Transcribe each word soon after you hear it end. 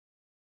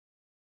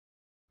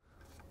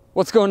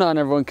What's going on,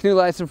 everyone? Canoe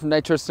Lyson from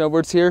Nitro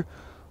Snowboards here,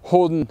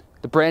 holding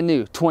the brand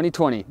new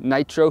 2020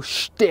 Nitro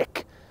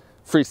Shtik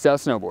freestyle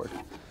snowboard.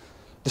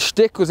 The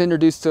Shtik was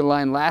introduced to the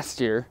line last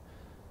year.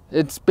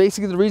 It's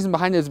basically, the reason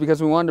behind it is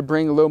because we wanted to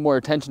bring a little more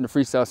attention to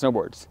freestyle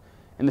snowboards.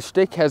 And the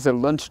Shtik has a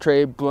lunch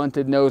tray,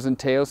 blunted nose and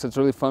tail, so it's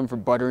really fun for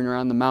buttering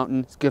around the mountain.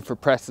 It's good for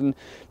pressing.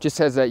 Just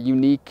has that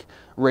unique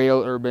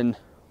rail urban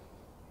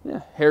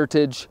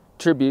heritage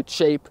tribute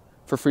shape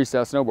for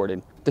freestyle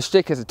snowboarding. The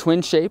Shtik has a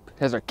twin shape.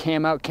 It has our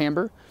cam out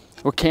camber.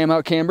 Well, cam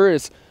out camber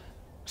is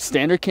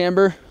standard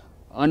camber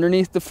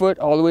underneath the foot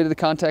all the way to the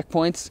contact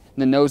points,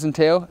 and the nose and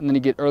tail, and then you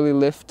get early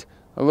lift,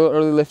 a little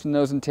early lift in the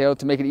nose and tail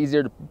to make it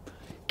easier to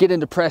get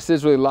into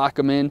presses, really lock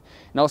them in,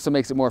 and also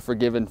makes it more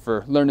forgiving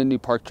for learning new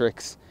park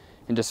tricks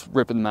and just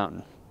ripping the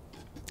mountain.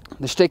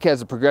 The Shtik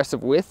has a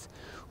progressive width,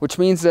 which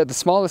means that the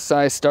smallest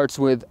size starts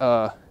with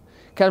kind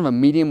of a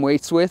medium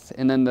waist width,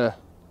 and then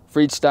for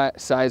each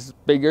size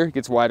bigger, it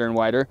gets wider and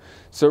wider.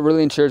 So it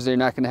really ensures that you're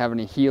not going to have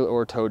any heel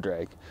or toe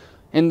drag.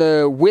 And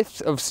the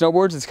width of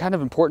snowboards is kind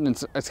of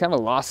important. It's kind of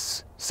a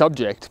lost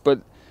subject,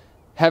 but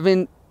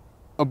having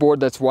a board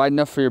that's wide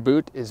enough for your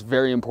boot is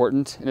very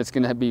important, and it's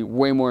going to be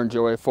way more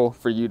enjoyable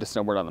for you to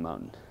snowboard on the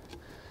mountain.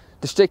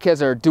 The Shtik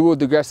has our dual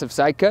digressive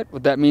side cut.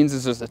 What that means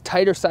is there's a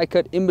tighter side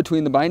cut in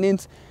between the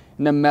bindings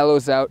and then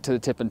mellows out to the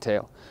tip and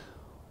tail.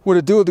 What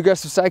a dual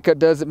digressive side cut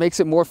does, it makes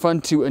it more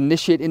fun to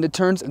initiate into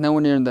turns, and then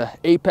when you're in the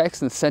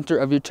apex and the center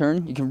of your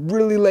turn, you can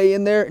really lay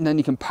in there and then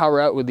you can power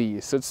out with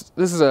ease. So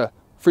this is a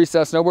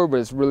freestyle snowboard, but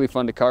it's really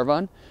fun to carve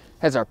on. It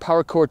has our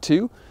Power Core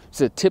 2.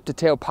 It's a tip to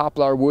tail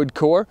poplar wood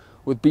core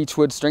with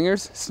beechwood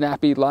stringers.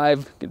 Snappy,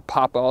 live, you can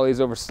pop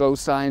ollies over slow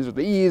signs with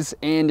ease,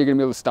 and you're gonna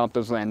be able to stomp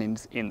those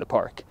landings in the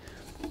park.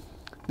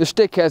 The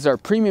Shtik has our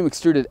premium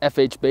extruded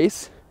FH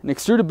base. An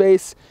extruded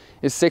base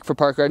is sick for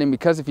park riding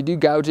because if you do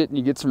gouge it and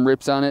you get some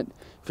rips on it,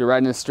 if you're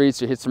riding in the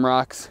streets, you hit some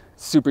rocks,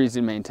 it's super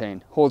easy to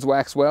maintain. Holds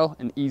wax well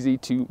and easy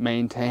to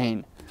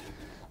maintain.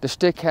 The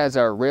Shtik has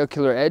our Rail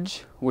Killer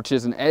edge, which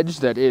is an edge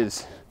that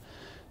is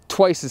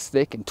twice as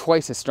thick and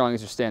twice as strong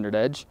as your standard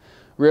edge.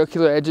 Rail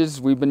Killer edges,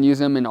 we've been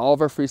using them in all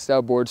of our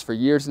freestyle boards for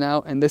years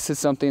now, and this is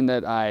something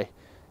that I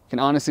can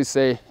honestly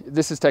say,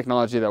 this is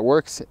technology that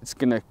works. It's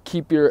gonna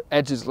keep your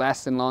edges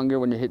lasting longer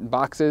when you're hitting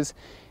boxes,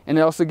 and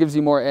it also gives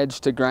you more edge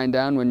to grind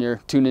down when you're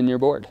tuning your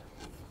board.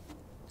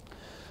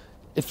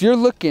 If you're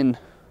looking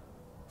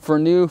for a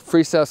new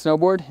freestyle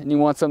snowboard and you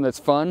want something that's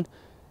fun,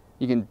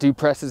 you can do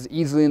presses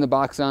easily in the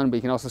box on, but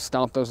you can also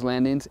stomp those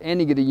landings,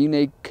 and you get a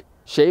unique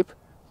shape.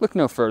 Look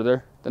no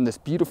further than this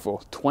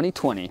beautiful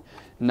 2020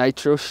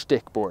 Nitro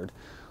Shtik board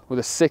with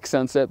a 6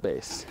 sunset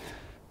base.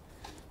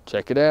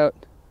 Check it out.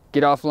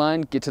 Get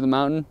offline, get to the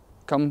mountain,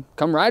 come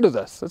ride with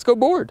us. Let's go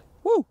board.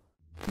 Woo!